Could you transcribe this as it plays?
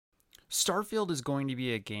Starfield is going to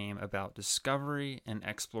be a game about discovery and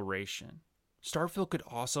exploration. Starfield could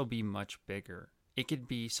also be much bigger. It could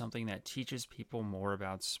be something that teaches people more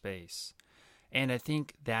about space. And I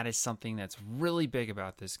think that is something that's really big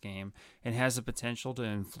about this game and has the potential to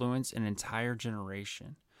influence an entire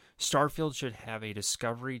generation. Starfield should have a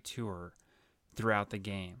discovery tour throughout the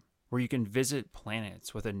game where you can visit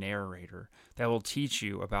planets with a narrator that will teach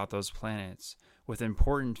you about those planets with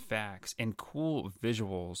important facts and cool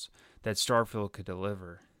visuals that Starfield could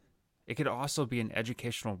deliver. It could also be an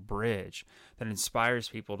educational bridge that inspires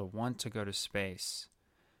people to want to go to space.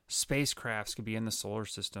 Spacecrafts could be in the solar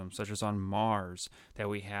system, such as on Mars that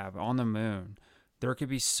we have, on the moon. There could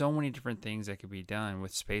be so many different things that could be done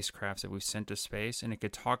with spacecrafts that we've sent to space, and it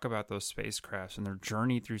could talk about those spacecrafts and their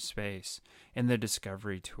journey through space in the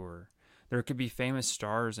Discovery Tour. There could be famous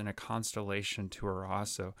stars in a constellation tour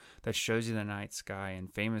also that shows you the night sky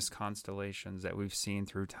and famous constellations that we've seen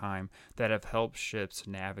through time that have helped ships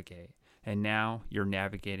navigate. And now you're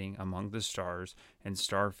navigating among the stars in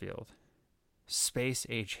Starfield. Space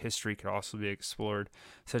age history could also be explored,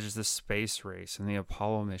 such as the space race and the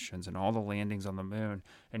Apollo missions and all the landings on the moon,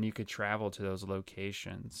 and you could travel to those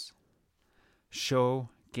locations. Show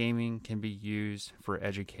gaming can be used for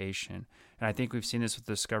education, and I think we've seen this with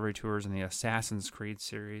Discovery Tours in the Assassin's Creed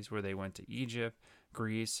series, where they went to Egypt,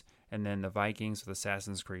 Greece, and then the Vikings with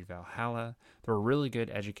Assassin's Creed Valhalla. There were really good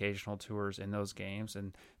educational tours in those games,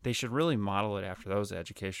 and they should really model it after those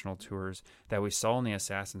educational tours that we saw in the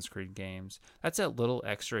Assassin's Creed games. That's that little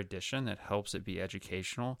extra addition that helps it be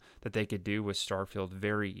educational that they could do with Starfield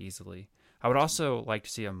very easily. I would also like to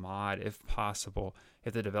see a mod, if possible,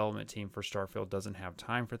 if the development team for Starfield doesn't have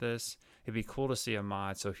time for this. It'd be cool to see a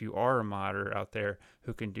mod, so if you are a modder out there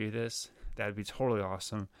who can do this, that'd be totally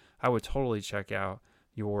awesome. I would totally check out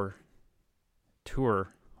your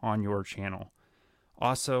tour on your channel.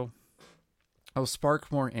 Also, it'll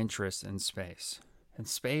spark more interest in space. And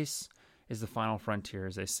space is the final frontier,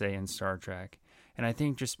 as they say in Star Trek. And I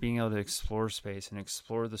think just being able to explore space and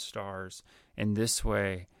explore the stars in this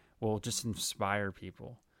way will just inspire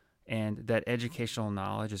people. And that educational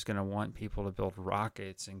knowledge is going to want people to build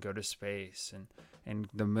rockets and go to space and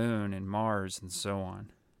the moon and Mars and so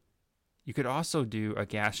on. You could also do a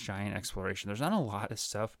gas giant exploration. There's not a lot of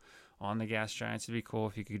stuff on the gas giants. It'd be cool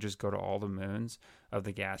if you could just go to all the moons of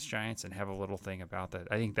the gas giants and have a little thing about that.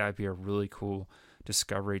 I think that'd be a really cool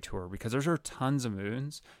discovery tour because there are tons of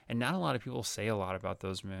moons and not a lot of people say a lot about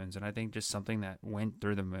those moons. And I think just something that went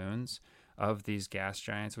through the moons of these gas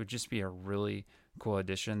giants would just be a really cool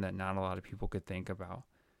addition that not a lot of people could think about.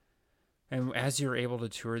 And as you're able to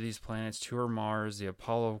tour these planets, tour Mars, the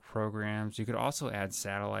Apollo programs, you could also add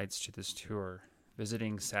satellites to this tour,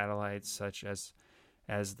 visiting satellites such as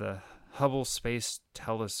the Hubble Space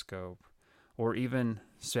Telescope, or even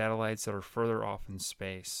satellites that are further off in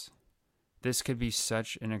space. This could be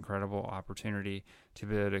such an incredible opportunity to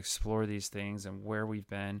be able to explore these things and where we've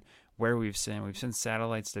been, where we've sent. We've sent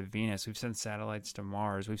satellites to Venus. We've sent satellites to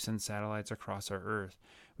Mars. We've sent satellites across our Earth.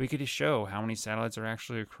 We could show how many satellites are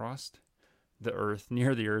actually across the Earth,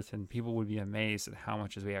 near the Earth, and people would be amazed at how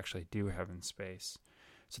much as we actually do have in space.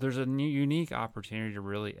 So there's a unique opportunity to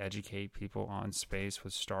really educate people on space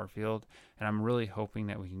with Starfield, and I'm really hoping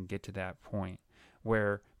that we can get to that point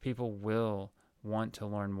where people will want to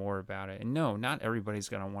learn more about it. And no, not everybody's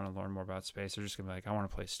going to want to learn more about space. They're just going to be like, I want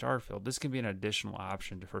to play Starfield. This can be an additional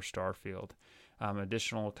option for Starfield,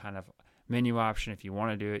 additional kind of menu option. If you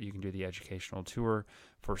want to do it, you can do the educational tour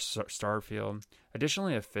for Starfield.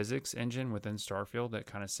 Additionally, a physics engine within Starfield that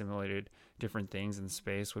kind of simulated different things in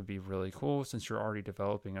space would be really cool. Since you're already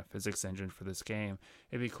developing a physics engine for this game,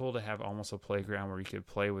 it'd be cool to have almost a playground where you could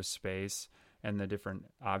play with space and the different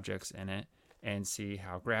objects in it and see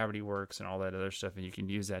how gravity works and all that other stuff, and you can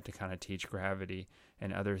use that to kind of teach gravity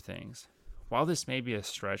and other things. While this may be a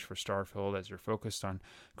stretch for Starfield as you're focused on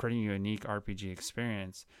creating a unique RPG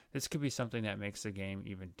experience, this could be something that makes the game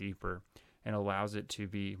even deeper and allows it to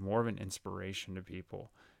be more of an inspiration to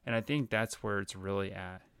people. And I think that's where it's really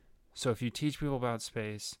at. So if you teach people about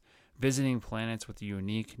space, visiting planets with a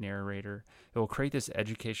unique narrator, it will create this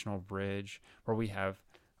educational bridge where we have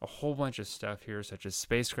a whole bunch of stuff here, such as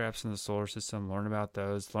spacecrafts in the solar system, learn about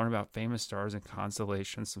those, learn about famous stars and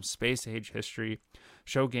constellations, some space age history,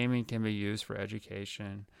 show gaming can be used for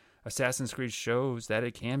education. Assassin's Creed shows that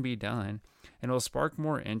it can be done, and it'll spark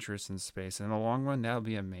more interest in space. In the long run, that'll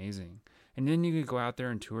be amazing. And then you could go out there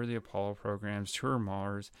and tour the Apollo programs, tour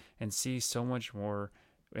Mars, and see so much more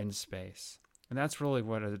in space. And that's really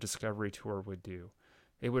what a Discovery Tour would do.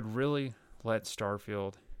 It would really let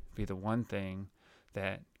Starfield be the one thing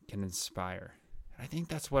that can inspire. I think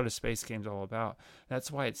that's what a space game's all about.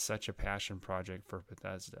 That's why it's such a passion project for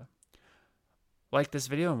Bethesda. Like this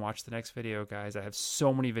video and watch the next video, guys. I have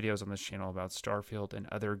so many videos on this channel about Starfield and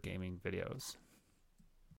other gaming videos.